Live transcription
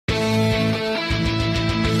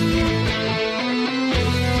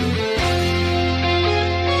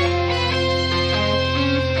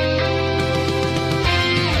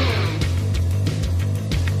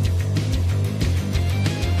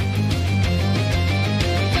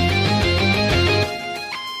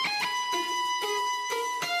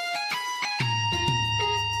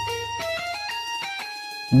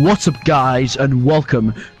What's up, guys, and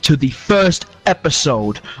welcome to the first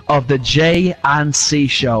episode of the J and C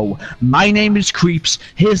Show. My name is Creeps,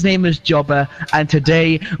 his name is Jobber, and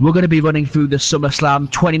today we're going to be running through the SummerSlam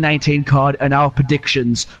 2019 card and our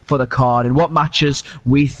predictions for the card and what matches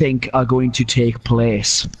we think are going to take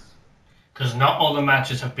place. Because not all the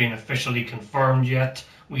matches have been officially confirmed yet.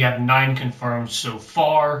 We have 9 confirmed so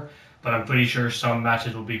far, but I'm pretty sure some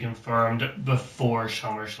matches will be confirmed before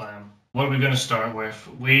SummerSlam. What are we going to start with?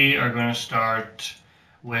 We are going to start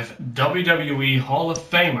with WWE Hall of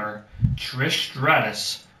Famer Trish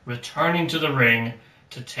Stratus returning to the ring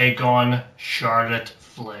to take on Charlotte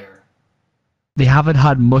Flair. They haven't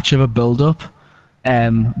had much of a build-up,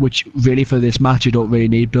 which really for this match you don't really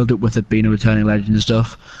need build-up with it being a returning legend and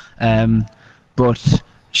stuff. But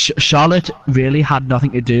Charlotte really had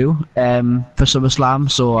nothing to do for SummerSlam,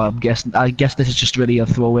 so I guess this is just really a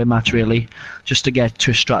throwaway match, really, just to get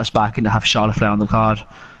Trish Stratus back and to have Charlotte Flair on the card.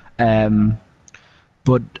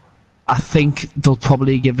 But I think they'll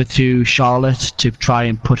probably give it to Charlotte to try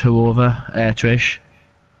and put her over Trish.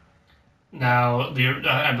 Now,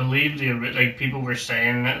 I believe people were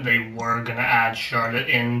saying that they were going to add Charlotte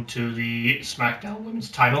into the SmackDown Women's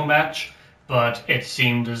title match, but it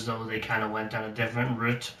seemed as though they kind of went down a different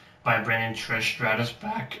route by bringing Trish Stratus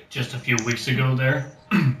back just a few weeks ago there.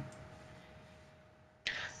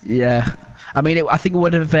 Yeah. I mean, I think it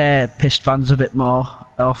would have pissed fans a bit more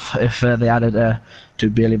off if they added to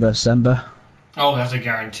Bayley vs. Ember. Oh, that's a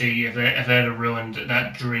guarantee. If they had ruined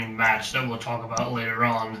that dream match that we'll talk about later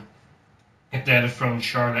on, if they had thrown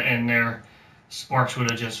Charlotte in there, sparks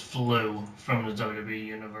would have just flew from the WWE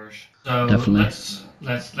universe. So definitely.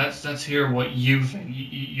 let's hear what you think.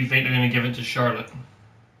 You think they're going to give it to Charlotte?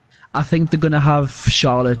 I think they're going to have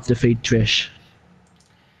Charlotte defeat Trish.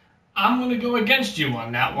 I'm going to go against you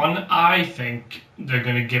on that one. I think they're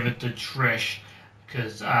going to give it to Trish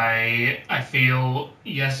because I feel,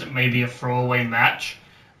 yes, it may be a throwaway match,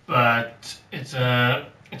 but it's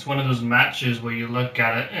one of those matches where you look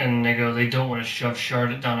at it and they don't want to shove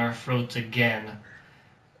Charlotte down our throats again.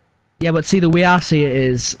 Yeah, but see, the way I see it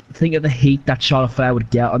is, think of the heat that Charlotte Flair would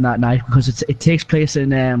get on that night, because it takes place in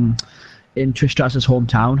Trish Stratus'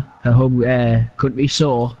 hometown, her home country.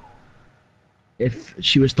 So if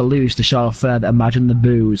she was to lose to Charlotte Flair, imagine the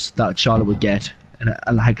boos that Charlotte would get, and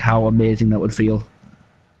like how amazing that would feel.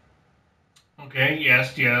 Okay,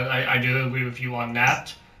 yes, yeah, I do agree with you on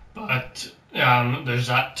that, but there's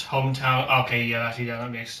that hometown. Okay, yeah, actually, that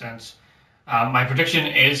makes sense. My prediction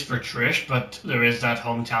is for Trish, but there is that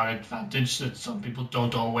hometown advantage that some people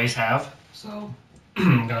don't always have, so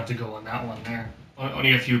I'm gonna have to go on that one there.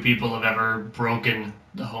 Only a few people have ever broken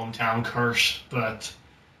the hometown curse, but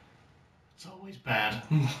it's always bad.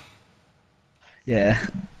 Yeah.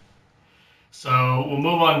 So we'll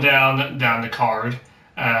move on down the card,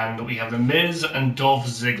 and we have The Miz and Dolph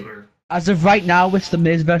Ziggler. As of right now, it's The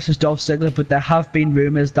Miz versus Dolph Ziggler, but there have been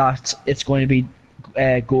rumors that it's going to be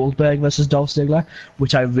Goldberg versus Dolph Ziggler,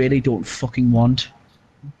 which I really don't fucking want.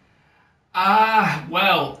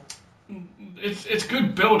 Well, it's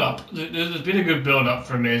good build-up. There's been a good build-up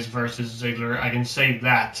for Miz versus Ziggler, I can say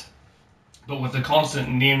that. But with the constant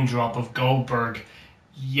name drop of Goldberg,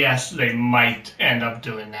 yes, they might end up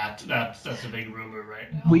doing that. That's a big rumor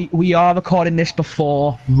right now. We are recording this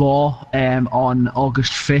before Raw on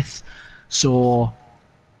August 5th, so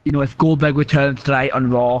if Goldberg returns tonight on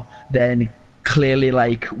Raw, then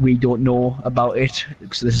clearly we don't know about it.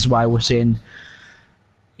 So this is why we're saying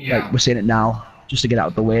we're saying it now, just to get out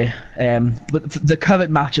of the way. But the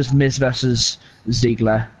current match is Miz versus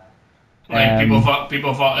Ziggler. People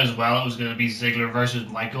thought as well it was going to be Ziggler versus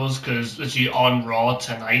Michaels, because literally on Raw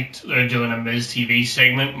tonight they're doing a Miz TV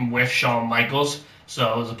segment with Shawn Michaels,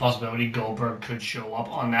 so there's a possibility Goldberg could show up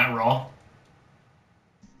on that Raw.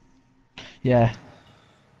 Yeah.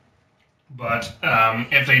 But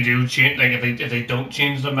if they do change, if they don't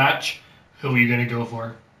change the match, who are you going to go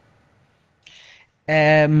for?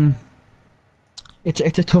 It's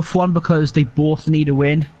a tough one because they both need a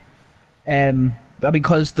win.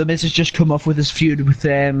 Because The Miz has just come off with his feud with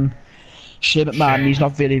Shane McMahon, and he's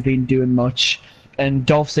not really been doing much. And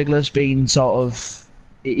Dolph Ziggler's been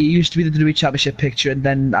he used to be the WWE Championship picture, and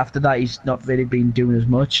then after that he's not really been doing as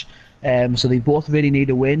much. So they both really need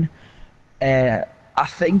a win. I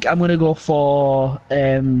think I'm going to go for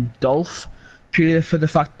Dolph, purely for the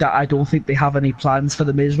fact that I don't think they have any plans for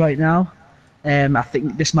The Miz right now. I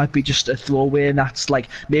think this might be just a throwaway, and that's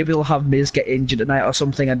maybe they'll have Miz get injured tonight or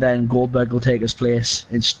something, and then Goldberg will take his place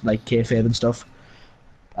in kayfabe and stuff.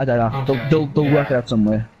 I don't know. Okay, they'll work it out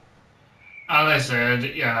somewhere. As I said,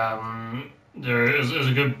 there is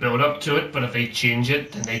a good build up to it, but if they change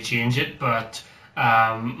it, then they change it. But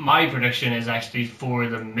My prediction is actually for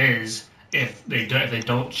the Miz if they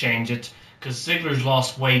don't change it, because Ziggler's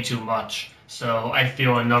lost way too much. So I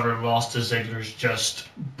feel another loss to Ziggler's just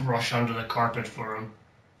brush under the carpet for him.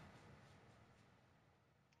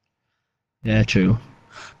 Yeah, true.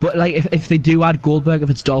 But like, if they do add Goldberg, if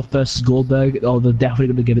it's Dolph versus Goldberg, oh, they're definitely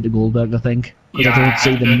going to give it to Goldberg, I think, because Yeah, I don't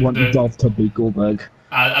see them wanting Dolph to beat Goldberg.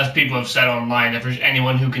 as people have said online, if there's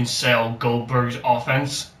anyone who can sell Goldberg's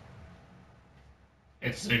offense,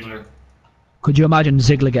 it's Ziggler. Could you imagine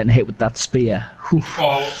Ziggler getting hit with that spear? Whew.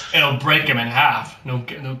 Oh, it'll break him in half. No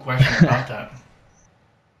question about that.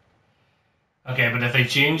 Okay, but if they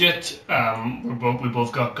change it, we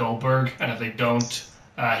both got Goldberg, and if they don't,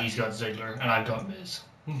 he's got Ziggler, and I've got Miz.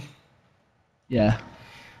 Yeah.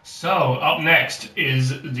 So up next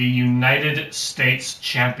is the United States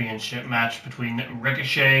Championship match between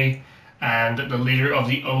Ricochet and the leader of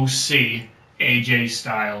the OC, AJ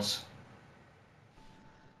Styles.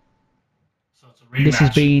 So it's a rematch This has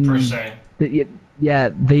been per se. yeah,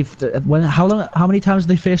 how many times have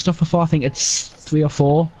they faced off before? I think it's 3 or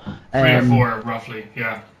 4. 3 or 4, roughly.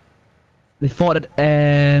 Yeah. They fought at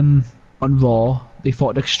on Raw. They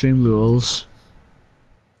fought at Extreme Rules.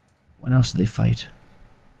 When else did they fight?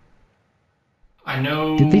 I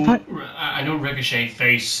know. Did they fight? I know Ricochet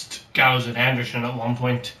faced Gallows and Anderson at one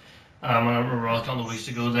point. On a Raw a couple of weeks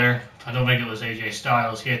ago there. I don't think it was AJ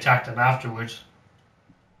Styles. He attacked him afterwards.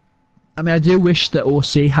 I mean, I do wish that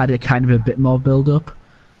OC had a kind of a bit more build-up.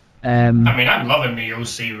 I mean, I'm loving the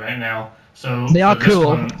OC right now. So they are cool.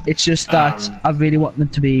 One, it's just that I really want them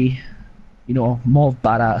to be, more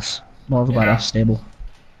badass, more of a badass stable.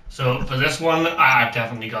 So for this one, I've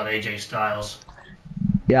definitely got AJ Styles.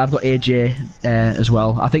 Yeah, I've got AJ as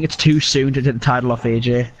well. I think it's too soon to take the title off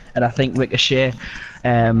AJ, and I think Ricochet.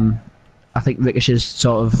 I think Ricochet's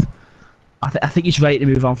sort of. I think he's ready to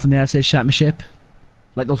move on from the USA Championship.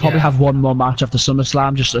 Like they'll probably have one more match after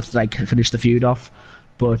SummerSlam just to like finish the feud off,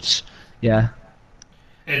 but yeah.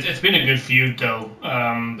 It's been a good feud though,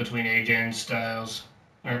 between AJ and Styles,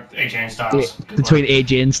 or AJ and Styles. Between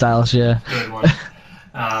AJ and Styles, yeah. Good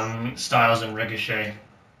one. Styles and Ricochet.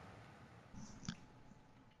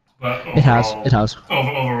 But overall, it has.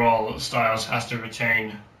 Overall, Styles has to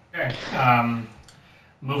retain. Okay.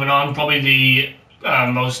 Moving on, probably the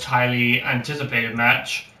most highly anticipated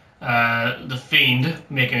match. The Fiend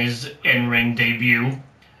making his in-ring debut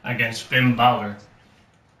against Finn Balor.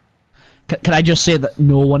 Can I just say that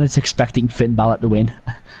no one is expecting Finn Balor to win?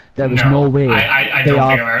 There is no way.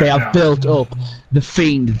 They have built up the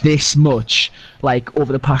Fiend this much, like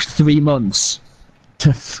over the past 3 months,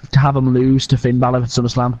 to have him lose to Finn Balor at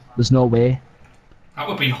SummerSlam. There's no way. That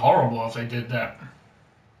would be horrible if they did that.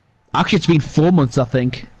 Actually, it's been 4 months, I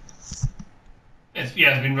think. It's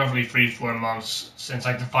been roughly 3-4 months since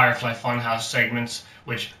like the Firefly Funhouse segments,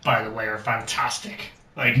 which, by the way, are fantastic.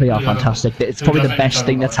 Like they are fantastic. It's probably the best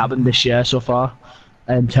thing that's happened this year so far,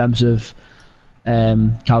 in terms of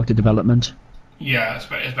character development. Yeah,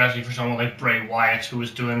 especially for someone like Bray Wyatt, who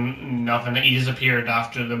was doing nothing. He disappeared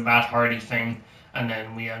after the Matt Hardy thing, and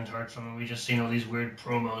then we hadn't heard from him. We just seen all these weird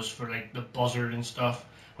promos for like the Buzzard and stuff,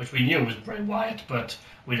 which we knew was Bray Wyatt, but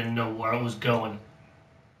we didn't know where it was going.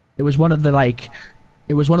 It was one of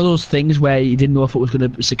those things where you didn't know if it was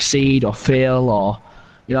going to succeed or fail, or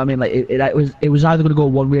you know what I mean. Like it was either going to go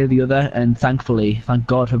one way or the other, and thank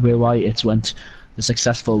God for Bray Wyatt, it's went the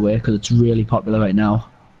successful way because it's really popular right now.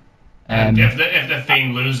 And if the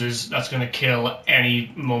Fiend loses, that's going to kill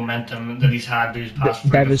any momentum that he's had these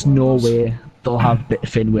past. There is no way they'll have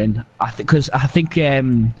Finn win. I think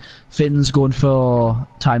Finn's going for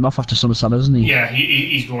time off after SummerSlam, isn't he? Yeah,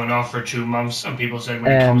 he's going off for 2 months, and people said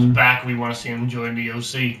when he comes back, we want to see him join the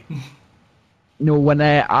OC.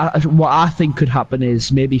 What I think could happen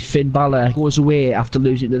is maybe Finn Balor goes away after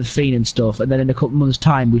losing to the Fiend and stuff, and then in a couple months'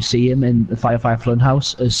 time we see him in the Firefly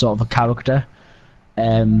Funhouse as sort of a character.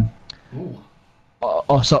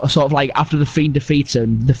 Or sort of like after the Fiend defeats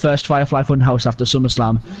him, the first Firefly Funhouse after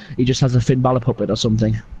SummerSlam, he just has a Finn Balor puppet or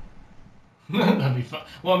something. That'd be fun.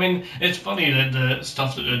 Well, I mean, it's funny that the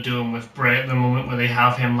stuff that they're doing with Bray at the moment, where they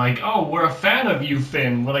have him like, "Oh, we're a fan of you,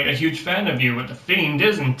 Finn. We're like a huge fan of you," but the Fiend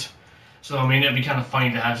isn't. So I mean, it'd be kind of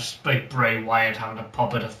funny to have like Bray Wyatt having a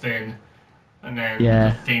puppet of Finn, and then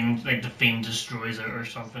the Fiend destroys it or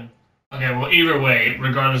something. Okay, well, either way,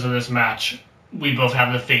 regardless of this match, we both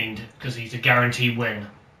have the Fiend because he's a guaranteed win.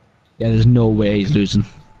 Yeah, there's no way he's losing.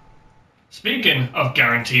 Speaking of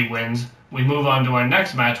guaranteed wins, we move on to our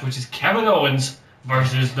next match, which is Kevin Owens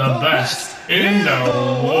versus the best in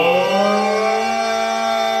the world.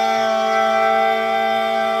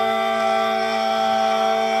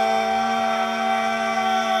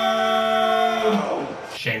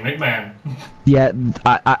 McMahon. Yeah,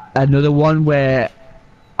 another one where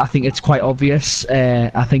I think it's quite obvious.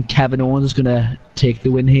 I think Kevin Owens is going to take the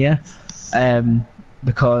win here,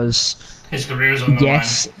 because His career's on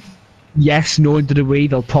the yes, knowing WWE,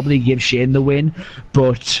 they'll probably give Shane the win,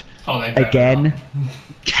 but again,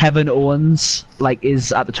 Kevin Owens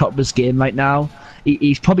is at the top of his game right now.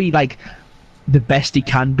 He's probably the best he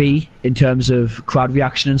can be in terms of crowd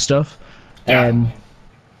reaction and stuff.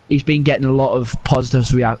 He's been getting a lot of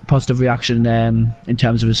positive reaction in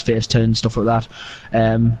terms of his face turn and stuff like that.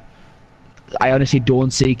 I honestly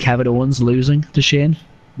don't see Kevin Owens losing to Shane,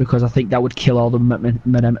 because I think that would kill all the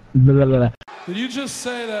Did you just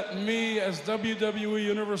say that me as WWE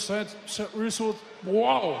Universal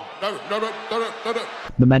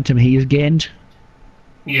momentum he's gained?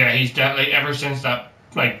 Yeah, he's definitely, ever since that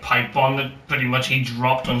pipe bomb that pretty much he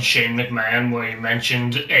dropped on Shane McMahon, where he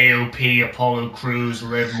mentioned AOP, Apollo Crews,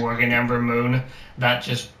 Liv Morgan, Ember Moon, that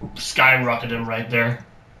just skyrocketed him right there.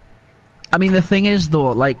 I mean, the thing is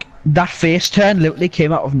though, that face turn literally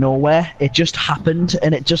came out of nowhere. It just happened,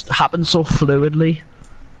 and it just happened so fluidly.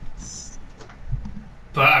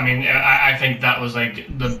 But I mean, I think that was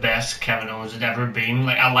the best Kevin Owens had ever been.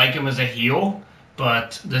 I like him as a heel,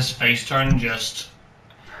 but this face turn just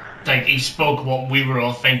he spoke what we were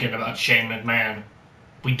all thinking about Shane McMahon.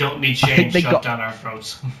 We don't need Shane shoved down our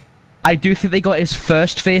throats. I do think they got his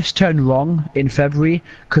first face turn wrong in February,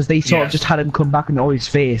 because they sort of just had him come back and know his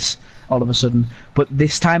face all of a sudden. But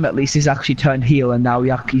this time, at least, he's actually turned heel, and now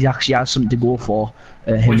he actually has something to go for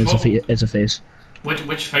him as a face.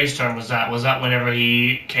 Which face turn was that? Was that whenever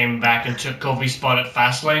he came back and took Kofi's spot at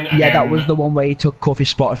Fastlane? Yeah, that was the one where he took Kofi's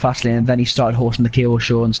spot at Fastlane, and then he started hosting the KO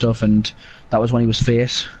show and stuff, and that was when he was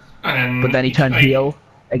face. But then he turned heel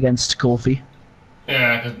against Kofi.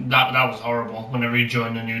 Yeah, cause that was horrible. Whenever he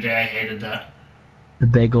joined the New Day, I hated that. The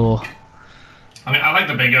Big O. I mean, I like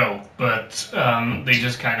the Big O, but they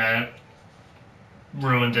just kind of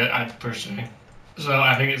ruined it, personally. So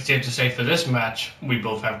I think it's safe to say for this match, we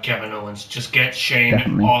both have Kevin Owens. Just get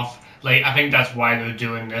Shane off. I think that's why they're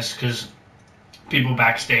doing this, because people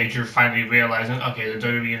backstage are finally realizing, okay, the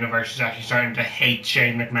WWE Universe is actually starting to hate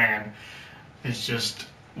Shane McMahon. It's just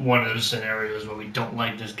one of those scenarios where we don't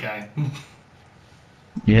like this guy.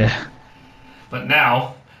 Yeah. But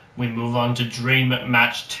now, we move on to Dream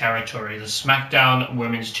Match territory. The SmackDown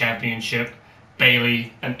Women's Championship,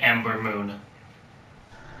 Bayley and Ember Moon.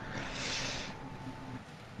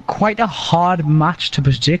 Quite a hard match to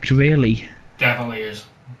predict, really. Definitely is.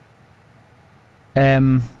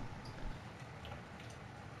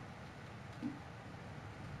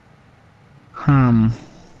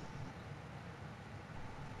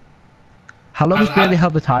 How long has Bayley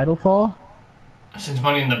held the title for? Since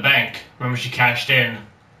Money in the Bank. Remember, she cashed in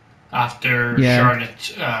after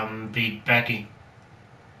Charlotte beat Becky.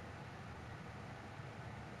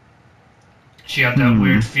 She had that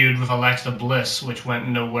weird feud with Alexa Bliss, which went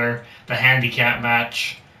nowhere. The handicap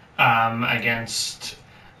match against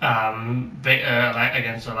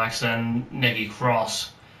Alexa and Nikki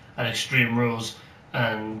Cross at Extreme Rules,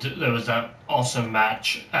 and there was that awesome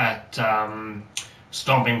match at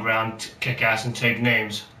Stomping Ground, Kick Ass and Take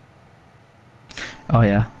Names. Oh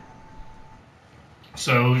yeah.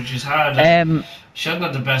 So she hasn't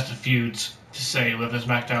had the best of feuds, to say, with the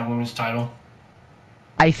SmackDown Women's title.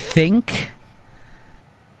 I think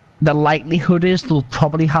the likelihood is they'll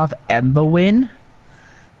probably have Ember win,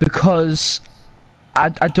 because I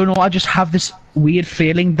don't know, I just have this weird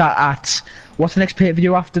feeling that what's the next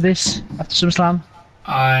pay-per-view after this, after SummerSlam?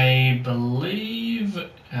 I believe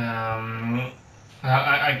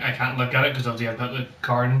I can't look at it because obviously I've got the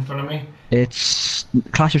card in front of me. It's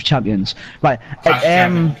Clash of Champions, right?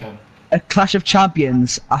 Okay. At Clash of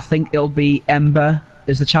Champions, I think it'll be Ember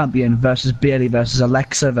as the champion versus Bayley versus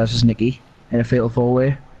Alexa versus Nikki in a fatal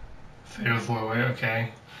four-way. Fatal four-way,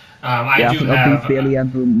 okay. I think it'll be Bayley,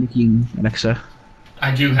 Ember, Nikki, and Alexa.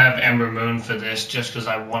 I do have Ember Moon for this, just because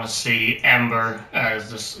I want to see Ember as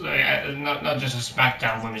this, not just a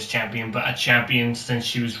SmackDown Women's Champion, but a champion since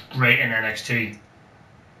she was great in NXT.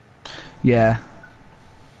 Yeah.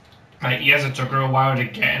 Right, yes, it took her a while to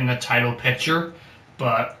get in the title picture,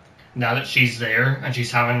 but now that she's there and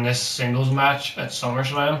she's having this singles match at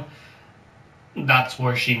SummerSlam, that's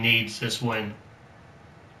where she needs this win.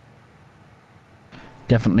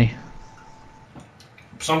 Definitely.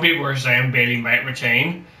 Some people are saying Bayley might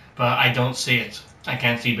retain, but I don't see it. I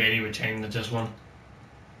can't see Bayley retaining at this one.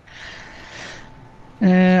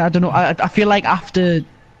 I don't know. I feel like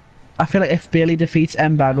if Bayley defeats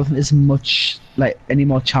Ember, I don't think there's much any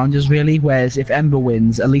more challenges really. Whereas if Ember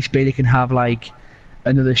wins, at least Bayley can have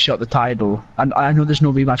another shot at the title. And I know there's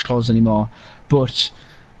no rematch clause anymore, but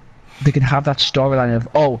they can have that storyline of,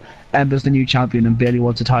 oh, Ember's the new champion and Bayley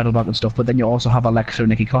wants a title back and stuff, but then you also have Alexa and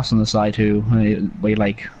Nikki Cross on the side where you're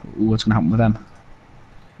like, what's going to happen with them?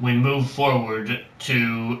 We move forward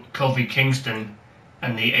to Kofi Kingston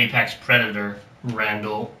and the Apex Predator,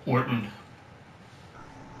 Randall Orton,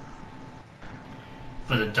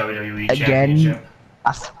 for the WWE Championship.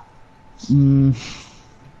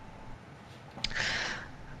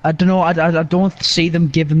 I don't know. I don't see them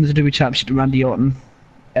giving the WWE Championship to Randy Orton.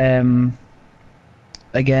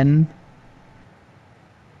 Again,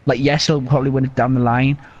 like, yes, he'll probably win it down the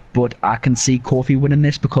line, but I can see Kofi winning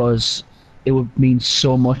this because it would mean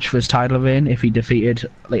so much for his title reign if he defeated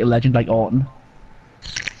like a legend like Orton.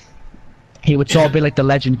 He would sort of be like the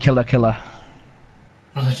legend killer.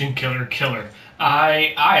 Legend killer.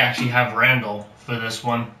 I actually have Randall for this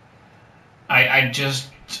one. I just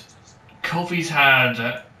Kofi's had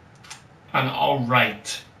an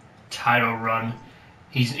alright title run.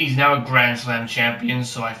 He's now a Grand Slam champion,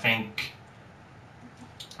 so I think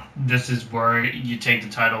this is where you take the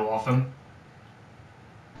title off him.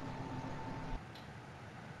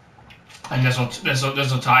 And this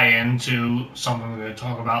will tie into something we're going to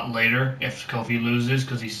talk about later if Kofi loses,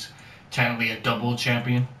 because he's technically a double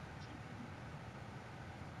champion.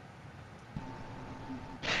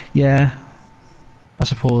 Yeah, I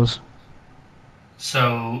suppose.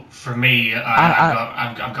 So for me,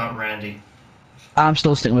 I've got Randy. I'm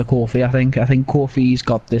still sticking with Kofi. I think Kofi's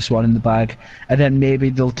got this one in the bag, and then maybe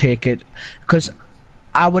they'll take it, because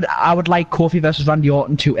I would like Kofi versus Randy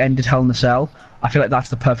Orton to end at Hell in a Cell. I feel like that's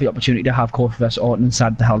the perfect opportunity to have Kofi versus Orton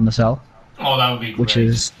inside the Hell in a Cell. Oh, that would be great. Which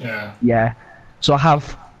is yeah. So I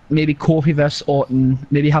have maybe Kofi versus Orton.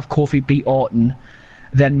 Maybe have Kofi beat Orton,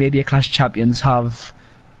 then maybe a Clash of Champions have.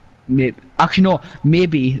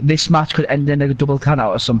 Maybe this match could end in a double count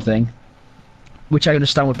out or something, which I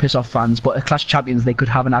understand would piss off fans, but a Clash of Champions, they could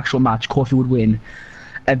have an actual match, Kofi would win,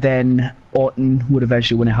 and then Orton would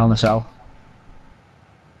eventually win a Hell in a Cell.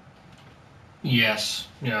 Yes,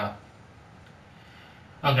 yeah.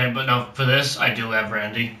 Okay, but no, for this, I do have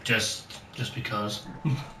Randy, just because.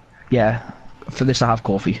 Yeah, for this I have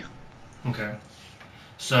Kofi. Okay.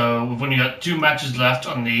 So we've only got 2 matches left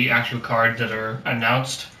on the actual card that are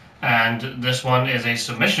announced, and this one is a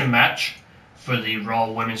submission match for the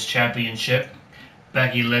Raw Women's Championship.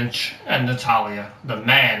 Becky Lynch and Natalya, the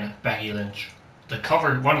man Becky Lynch,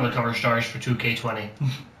 one of the cover stars for 2K20.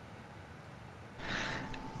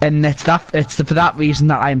 And it's for that reason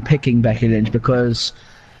that I'm picking Becky Lynch, because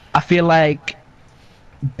I feel like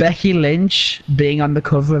Becky Lynch being on the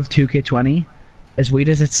cover of 2K20, as weird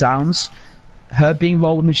as it sounds, her being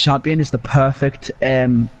Raw Women's Champion is the perfect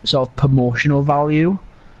sort of promotional value.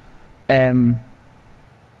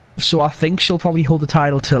 So I think she'll probably hold the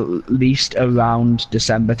title till at least around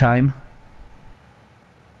December time.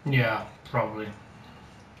 Yeah, probably.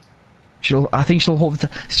 I think she'll hold.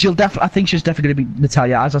 I think she's definitely going to be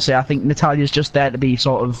Natalya. As I say, I think Natalya's just there to be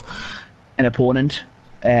sort of an opponent.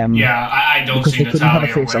 Yeah, I don't see Natalya. Because they couldn't have a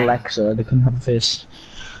face Alexa, they couldn't have a face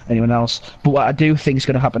anyone else. But what I do think is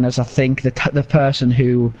going to happen is I think the person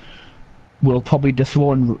who will probably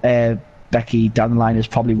dethrone Becky down the line is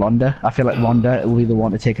probably Ronda. I feel like Ronda will be the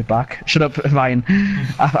one to take it back. Shut up, Ryan.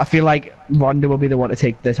 I feel like Ronda will be the one to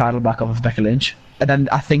take the title back off of Becky Lynch. And then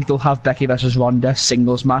I think they'll have Becky versus Ronda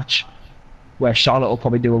singles match, where Charlotte will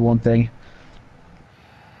probably do her one thing.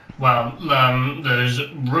 Well, there's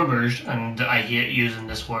rumors, and I hate using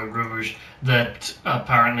this word rumors, that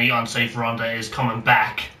apparently Unsafe Ronda is coming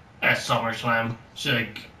back at SummerSlam. So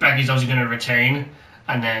Becky's obviously going to retain,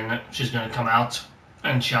 and then she's going to come out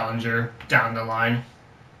and challenge her down the line.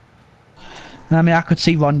 I mean, I could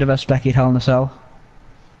see Ronda versus Becky at Hell in a Cell.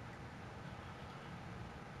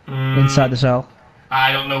 Inside the cell.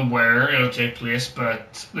 I don't know where it'll take place,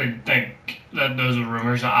 but those are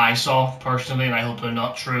rumors that I saw personally, and I hope they're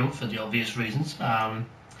not true for the obvious reasons.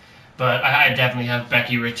 But I definitely have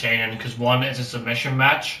Becky retaining, because 1, it's a submission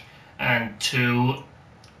match, and 2,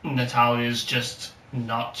 Natalya's just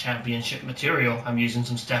not championship material. I'm using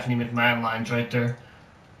some Stephanie McMahon lines right there.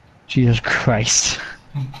 Jesus Christ.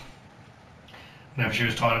 Whenever she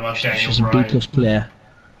was talking about Daniel She's Bryan. a B+ player.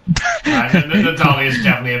 Natalya is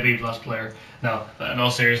definitely a B+ player. No, in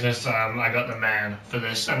all seriousness, I got the man for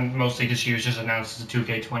this, and mostly because she was just announced as a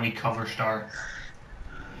 2K20 cover star.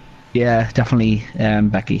 Yeah, definitely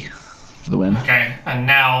Becky for the win. Okay, and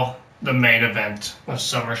now the main event of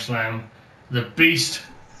SummerSlam. The Beast,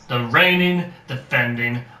 the reigning,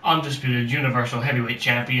 defending, undisputed Universal Heavyweight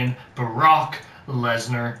Champion, Brock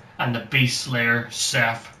Lesnar, and the Beast Slayer,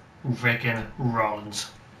 Seth frickin'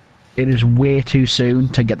 Rollins. It is way too soon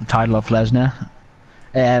to get the title off Lesnar.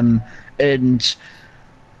 And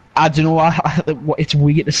I don't know. It's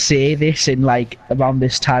weird to say this in like around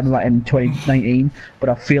this time, like in 2019, but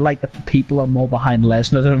I feel like the people are more behind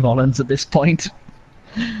Lesnar than Rollins at this point.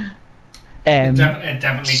 It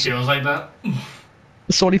definitely feels like that.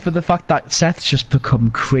 Sorry for the fact that Seth's just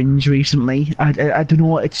become cringe recently. I don't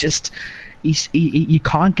know. It's just you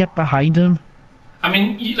can't get behind him. I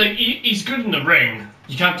mean, he's good in the ring.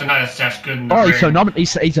 You can't deny that Seth's good in the ring. He's phenomenal.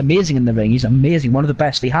 He's amazing in the ring. He's amazing. One of the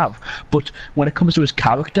best they have. But when it comes to his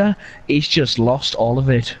character, he's just lost all of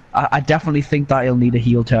it. I definitely think that he'll need a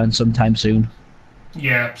heel turn sometime soon.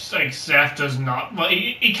 Yeah, like Seth does not. Well,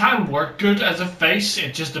 he can work good as a face.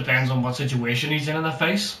 It just depends on what situation he's in the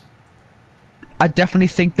face. I definitely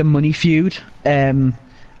think the money feud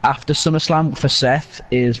after SummerSlam for Seth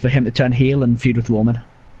is for him to turn heel and feud with Roman.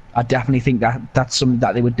 I definitely think that's something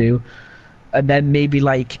that they would do. And then maybe,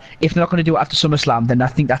 like, if they're not going to do it after SummerSlam, then I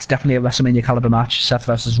think that's definitely a WrestleMania caliber match, Seth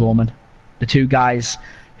versus Roman. The two guys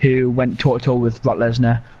who went toe-to-toe with Brock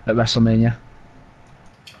Lesnar at WrestleMania.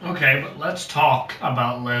 Okay, but let's talk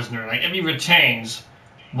about Lesnar. Like, if he retains,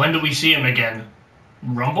 when do we see him again?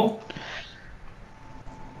 Rumble?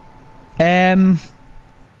 If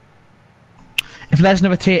Lesnar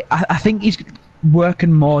retains, I think he's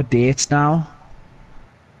working more dates now.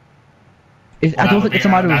 I don't think it's a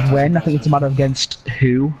matter of when, I think it's a matter of against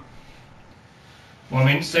who. Well,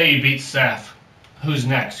 I mean, say he beats Seth. Who's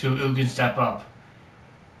next? Who can step up?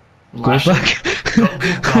 Goldberg?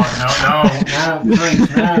 Good God, no,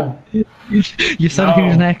 please, no. You said No.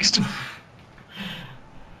 who's next.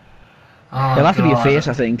 Oh, He'll have to be a God. face,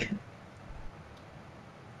 I think.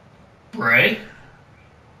 Bray?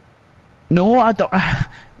 No, I don't.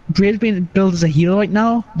 Bray's being billed as a heel right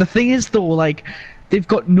now. The thing is, though, like, they've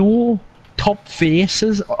got no top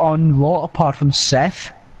faces on Raw apart from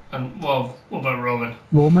Seth. And, well, what about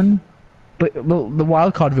Roman? But well, the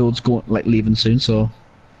wildcard rule's leaving soon, so.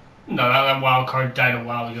 No, that wild card died a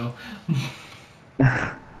while ago.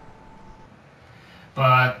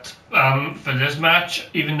 But for this match,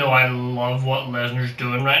 even though I love what Lesnar's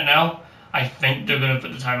doing right now, I think they're going to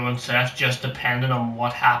put the title on Seth just depending on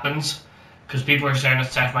what happens. Because people are saying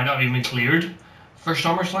that Seth might not even be cleared for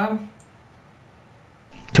SummerSlam.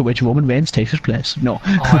 To which Roman Reigns takes his place. No.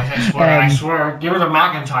 Oh, I swear. Give it a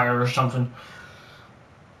McIntyre or something.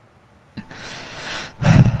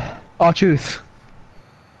 R-Truth.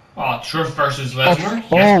 Oh, Truth versus Lesnar?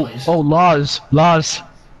 Yes, please. Lars.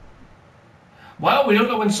 Well, we don't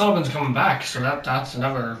know when Sullivan's coming back, so that's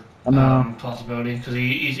another possibility. Because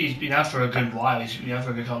he's been out for a good while. He's been out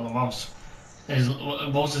for a good couple of months.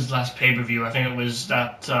 What was his last pay-per-view? I think it was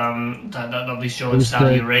that lovely show in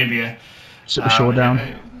Saudi Arabia.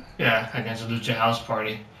 Showdown. Yeah, against the Lucha House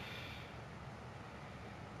Party.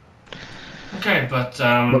 Okay, but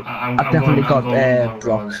I'm going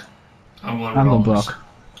Brock. I'm going Brock.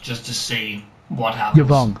 Just to see what happens. You're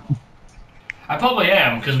wrong. I probably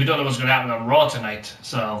am, because we don't know what's going to happen on Raw tonight,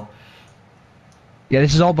 so... Yeah,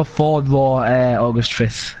 this is all before Raw August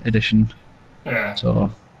 5th edition. Yeah.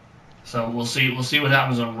 So we'll see what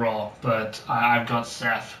happens on Raw, but I've got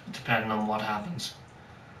Seth, depending on what happens.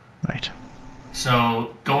 Right.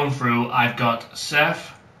 So, going through, I've got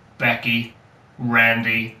Seth, Becky,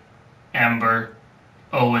 Randy, Ember,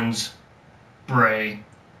 Owens, Bray,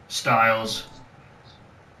 Styles,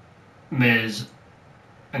 Miz,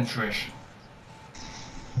 and Trish.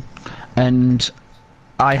 And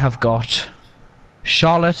I have got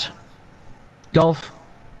Charlotte, Dolph,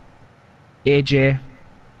 AJ,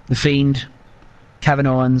 The Fiend, Kevin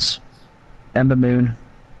Owens, Ember Moon,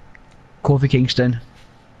 Kofi Kingston,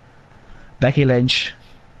 Becky Lynch,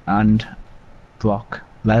 and Brock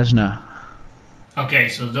Lesnar. Okay,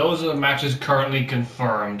 so those are the matches currently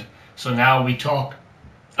confirmed. So now we talk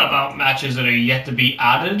about matches that are yet to be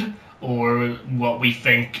added, or what we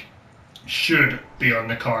think should be on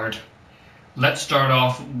the card. Let's start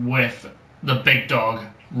off with the big dog,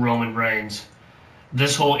 Roman Reigns.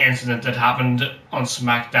 This whole incident that happened on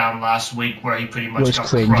SmackDown last week where he pretty much got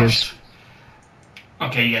crushed.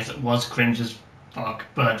 Okay, yes, it was cringe as fuck,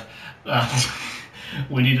 but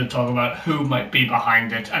we need to talk about who might be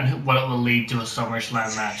behind it and what it will lead to a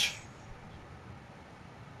SummerSlam match.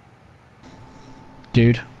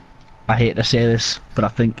 Dude, I hate to say this, but I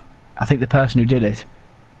think the person who did it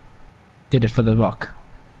for The Rock.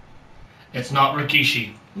 It's not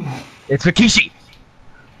Rikishi. It's Rikishi!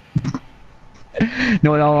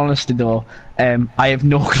 No, in all honesty though, I have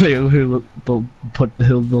no clue who they'll put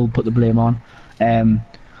the blame on.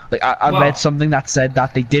 I read something that said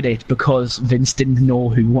that they did it because Vince didn't know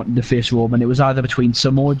who wanted to face Roman. It was either between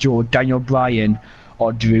Samoa Joe, Daniel Bryan,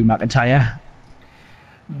 or Drew McIntyre.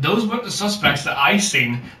 those were the suspects that I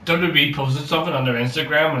seen. WWE posted something on their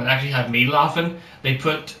Instagram and it actually had me laughing. They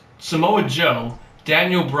put Samoa Joe,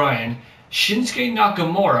 Daniel Bryan, Shinsuke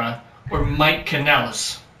Nakamura, or Mike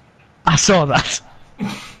Kanellis. I saw that.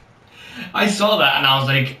 I saw that and I was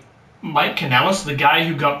like, Mike Kanellis, the guy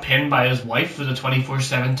who got pinned by his wife for the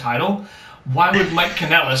 24/7 title? Why would Mike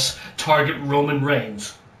Kanellis target Roman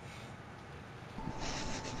Reigns?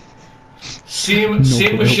 Same with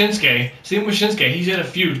Shinsuke. Same with Shinsuke. He's in a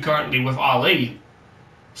feud currently with Ali.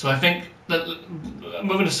 So I think that,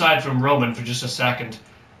 moving aside from Roman for just a second,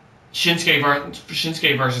 Shinsuke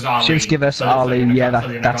versus Ali. Shinsuke versus Ali, yeah,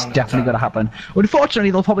 that's definitely going to happen.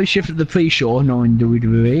 Unfortunately, they'll probably shift to the pre-show, knowing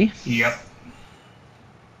WWE. Yep.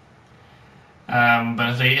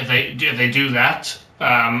 But if they do that,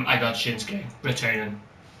 I got Shinsuke retaining.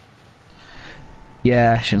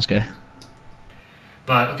 Yeah, Shinsuke.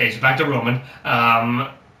 But okay, so back to Roman.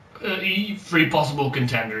 3 possible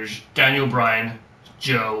contenders: Daniel Bryan,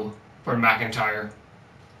 Joe, or McIntyre.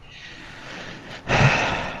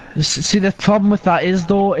 See, the problem with that is,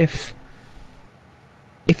 though, if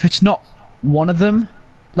it's not one of them,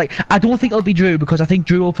 like, I don't think it'll be Drew, because I think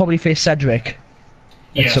Drew will probably face Cedric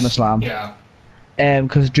at SummerSlam. Yeah.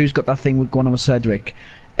 Because Drew's got that thing going on with Cedric.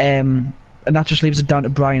 And that just leaves it down to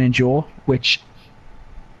Bryan and Joe, which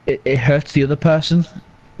it hurts the other person,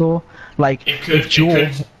 though. Like, if Joe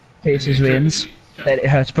faces Reigns, then it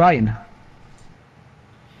hurts Bryan.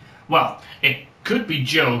 Well, it could be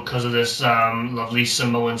Joe because of this lovely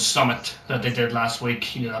Samoan summit that they did last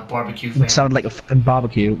week. You know, that barbecue thing. It sounded like a fucking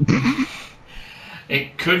barbecue.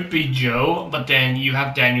 It could be Joe, but then you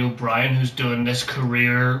have Daniel Bryan who's doing this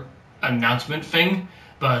career announcement thing,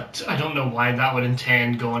 but I don't know why that would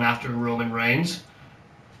intend going after Roman Reigns.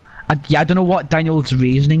 I don't know what Daniel's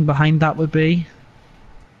reasoning behind that would be.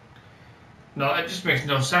 No, it just makes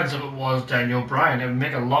no sense if it was Daniel Bryan. It would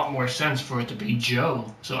make a lot more sense for it to be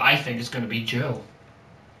Joe. So I think it's going to be Joe.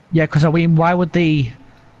 Yeah, because I mean, why would they...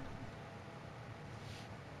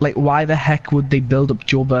 Like, why the heck would they build up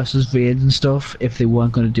Joe versus Reigns and stuff if they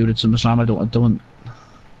weren't going to do it at SummerSlam? I don't...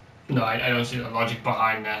 No, I don't see the logic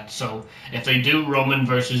behind that. So if they do Roman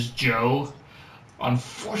versus Joe,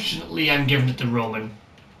 unfortunately I'm giving it to Roman.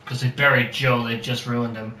 Because they buried Joe, they just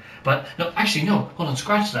ruined him. But, no, actually, no, hold on,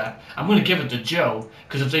 scratch that. I'm going to give it to Joe.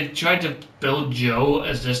 Because if they tried to build Joe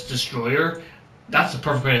as this destroyer, that's the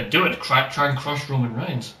perfect way to do it. Try and crush Roman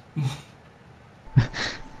Reigns.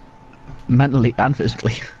 Mentally and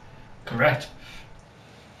physically. Correct.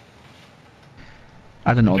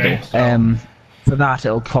 I don't know, okay, though. So. For that,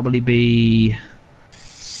 it'll probably be...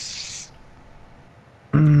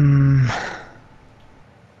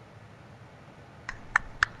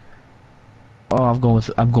 Oh, I'm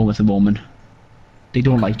going with the Roman. They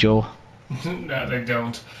don't like Joe. No, they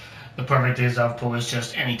don't. The perfect example is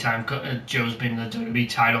just anytime Joe's been in the WWE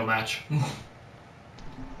title match.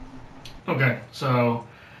 Okay, so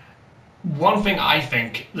one thing I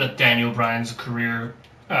think that Daniel Bryan's career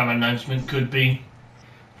announcement could be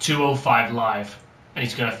 205 Live, and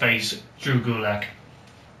he's going to face Drew Gulak.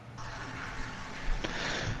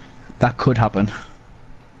 That could happen.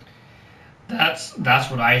 That's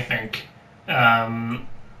what I think.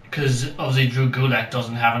 Because obviously Drew Gulak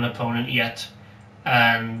doesn't have an opponent yet,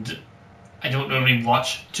 and I don't really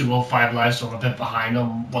watch 205 Live, so I'm a bit behind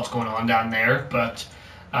on what's going on down there, but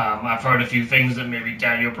I've heard a few things that maybe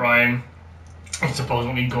Daniel Bryan is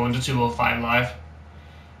supposedly going to 205 Live,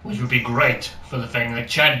 which would be great for the thing. Like,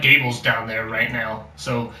 Chad Gable's down there right now,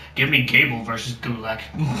 so give me Gable versus Gulak.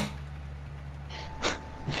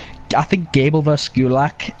 I think Gable versus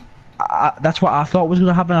Gulak... that's what I thought was going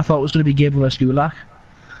to happen. I thought it was going to be Gable versus Gulak.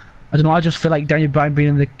 I don't know, I just feel like Daniel Bryan being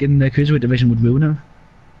in the Cruiserweight division would ruin him.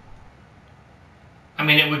 I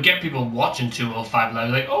mean, it would get people watching 205 Live,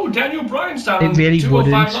 like, oh, Daniel Bryan's down on really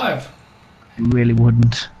 205 Live. It really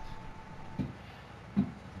wouldn't.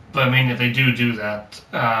 But I mean, if they do that,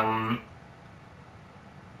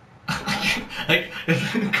 like,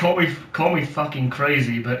 call me fucking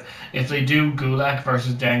crazy, but if they do Gulak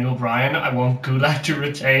versus Daniel Bryan, I want Gulak to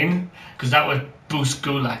retain, because that would boost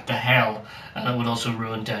Gulak to hell, and it would also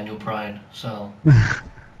ruin Daniel Bryan. So,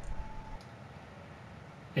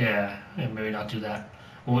 yeah, maybe not do that.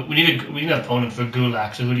 Well, we need an opponent for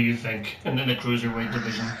Gulak. So who do you think in the cruiserweight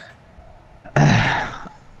division?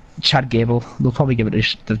 Chad Gable. They'll probably give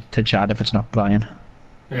it to Chad if it's not Bryan.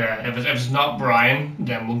 Yeah, if it's not Bryan,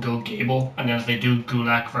 then we'll go Gable. And then if they do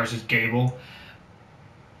Gulak versus Gable,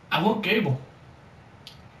 I want Gable.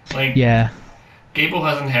 Like, yeah. Gable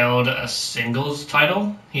hasn't held a singles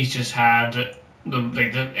title. He's just had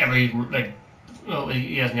every Well,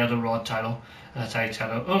 he hasn't held the Raw title, tag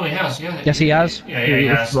title. Oh, he has. Yeah. Yes, he has. Yeah, he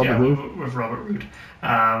has. Robert Roode. With Robert Roode.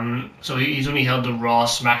 So he's only held the Raw,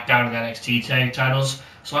 SmackDown, and NXT tag titles.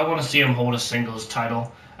 So I want to see him hold a singles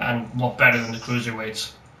title, and what better than the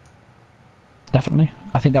cruiserweights? Definitely.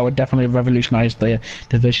 I think that would definitely revolutionise the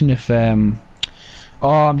division if I'm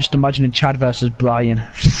just imagining Chad versus Brian.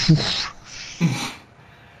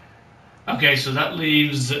 Okay, so that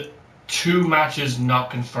leaves 2 matches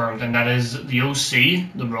not confirmed, and that is the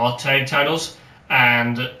OC, the Raw tag titles,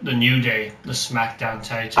 and the New Day, the SmackDown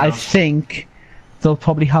tag titles. I think they'll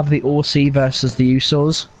probably have the OC versus the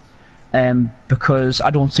Usos, because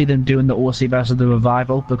I don't see them doing the OC versus the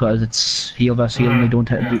Revival, because it's heel versus heel and they don't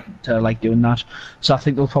like doing that. So I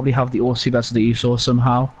think they'll probably have the OC versus the Usos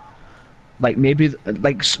somehow. Maybe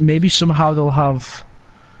somehow they'll have.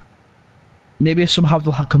 Maybe somehow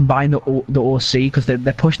they'll combine the OC, because they're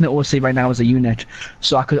pushing the OC right now as a unit.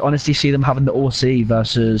 So I could honestly see them having the OC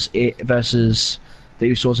versus the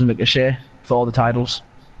Usos and Ricochet for all the titles.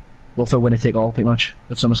 Well, for winner take all, pretty much,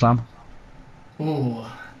 at SummerSlam. Ooh,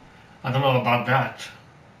 I don't know about that.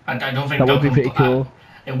 I don't think that would be pretty cool.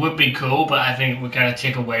 It would be cool, but I think it would kind of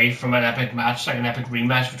take away from an epic match, like an epic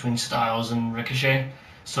rematch between Styles and Ricochet.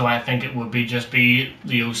 So I think it would just be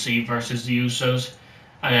the OC versus the Usos.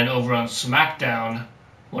 And then over on SmackDown,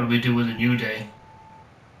 what do we do with the New Day?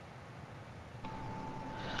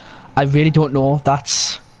 I really don't know.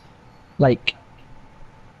 That's let's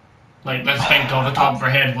think off the top of our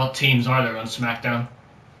head, what teams are there on SmackDown?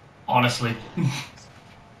 Honestly.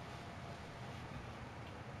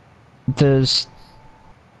 There's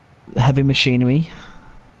Heavy Machinery.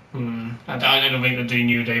 I don't think they'll do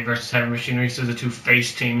New Day versus Heavy Machinery, so the 2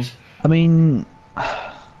 face teams. I mean,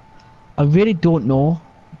 I really don't know.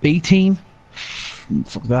 B-Team?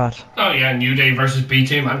 Fuck that. Oh yeah, New Day versus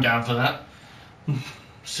B-Team, I'm down for that.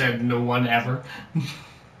 Said no one ever.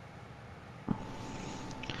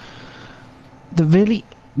 The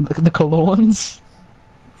Colognes?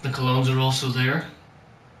 The Colognes are also there.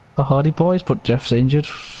 The Hardy Boys, but Jeff's injured.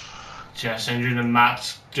 Jeff's injured and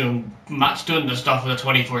Matt's doing the stuff with the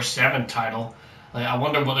 24/7 title. I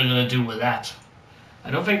wonder what they're going to do with that. I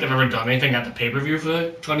don't think they've ever done anything at the pay-per-view for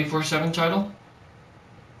the 24/7 title.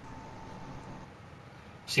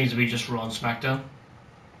 Seems to be just Raw and SmackDown.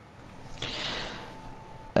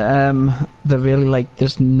 They're really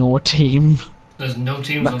there's no team. There's no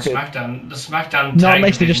teams on SmackDown. The SmackDown not tag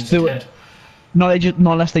unless they just throw it. Not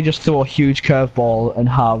unless they just throw a huge curveball and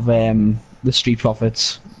have the Street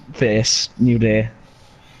Profits face New Day.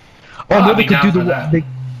 Or no, they could do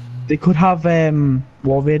they could have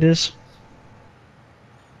War Raiders.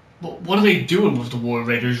 What are they doing with the War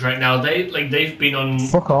Raiders right now? They've been on.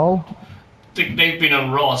 Fuck all. They've been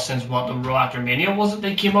on Raw since the Raw after Mania was it?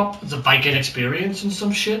 They came up with the Viking Experience and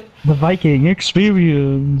some shit. The Viking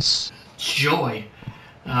Experience. Joy.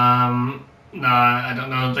 Nah, I don't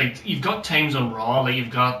know. You've got teams on Raw. You've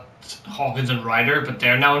got Hawkins and Ryder, but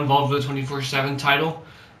they're now involved with the 24/7 title,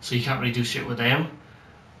 so you can't really do shit with them.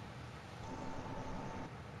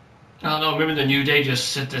 I don't know. Maybe the New Day just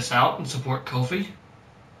sit this out and support Kofi.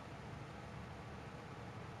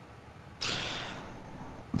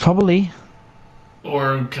 Probably.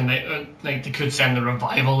 Or can they could send the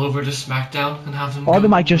Revival over to SmackDown and have them. Or they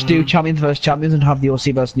might just do champions versus champions and have the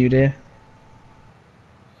OC versus New Day.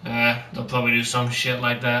 They'll probably do some shit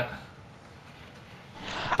like that.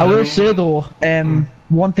 I will say though,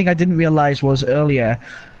 one thing I didn't realise was earlier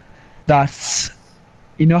that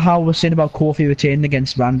you know how we're saying about Kofi retaining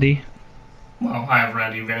against Randy. Well, I have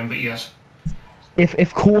Randy winning, but yes.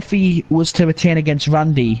 If Kofi was to retain against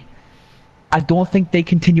Randy, I don't think they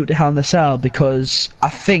continue to Hell in a Cell because I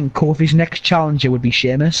think Kofi's next challenger would be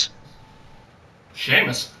Sheamus.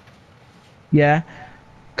 Sheamus? Yeah,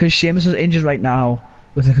 because Sheamus is injured right now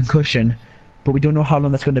with a concussion, but we don't know how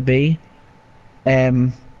long that's going to be.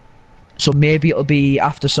 So maybe it'll be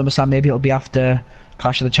after SummerSlam, maybe it'll be after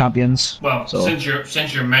Clash of the Champions. Well, since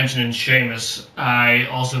you're mentioning Sheamus, I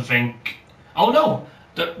also think... Oh no!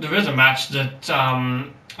 There is a match that...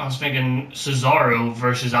 I was thinking Cesaro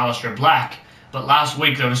versus Aleister Black, but last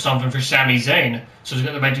week there was something for Sami Zayn, so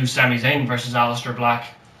they might do Sami Zayn versus Aleister Black.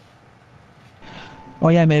 Oh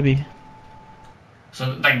yeah, maybe.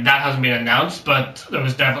 So that hasn't been announced, but there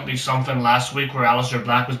was definitely something last week where Aleister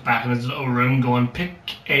Black was back in his little room going, pick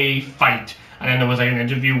a fight. And then there was an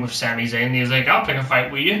interview with Sami Zayn, and he was like, I'll pick a fight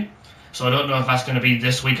with you. So I don't know if that's going to be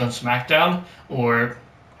this week on SmackDown or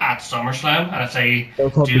at SummerSlam. And if they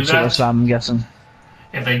do that, SummerSlam, I'm guessing.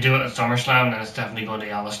 If they do it at SummerSlam, then it's definitely going to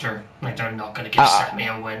Aleister. They're not going to give Sami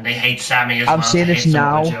a win. They hate Sami as well.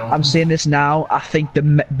 I'm saying this now. I think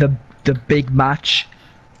the big match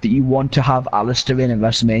that you want to have Alistair in at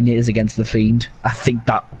WrestleMania is against The Fiend. I think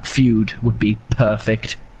that feud would be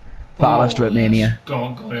perfect for Alistair at Mania.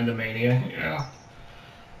 Going into Mania, yeah.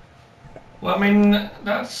 Well, I mean,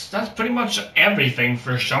 that's pretty much everything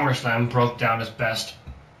for SummerSlam, broke down as best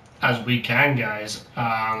as we can, guys.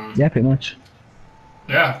 Yeah, pretty much.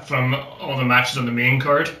 Yeah, from all the matches on the main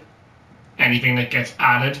card, anything that gets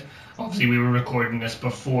added. Obviously, we were recording this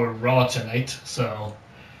before Raw tonight, so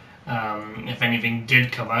if anything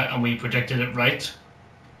did come out and we predicted it right,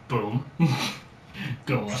 boom,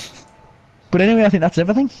 go on. But anyway, I think that's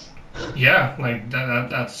everything. Yeah, like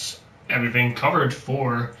that's everything covered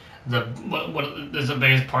for the what is the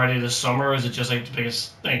biggest party of the summer? Or is it just like the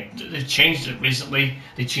biggest? Like they changed it recently.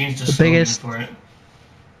 They changed the biggest for it.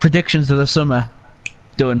 Predictions of the summer.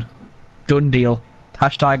 Done deal.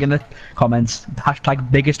 Hashtag in the comments.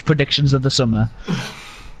 Hashtag biggest predictions of the summer.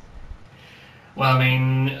 Well, I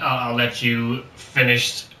mean, I'll let you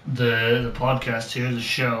finish the podcast here, the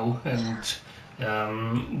show,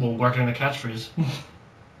 and we'll work on the catchphrase.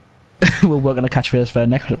 We'll work on a catchphrase for the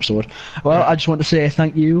next episode. Well, I just want to say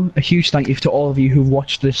thank you, a huge thank you to all of you who've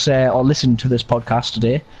watched this or listened to this podcast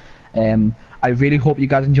today. I really hope you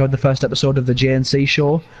guys enjoyed the first episode of the JNC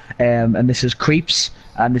show. And this is Creeps,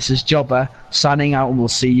 and this is Jobber, signing out, and we'll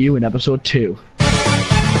see you in episode 2.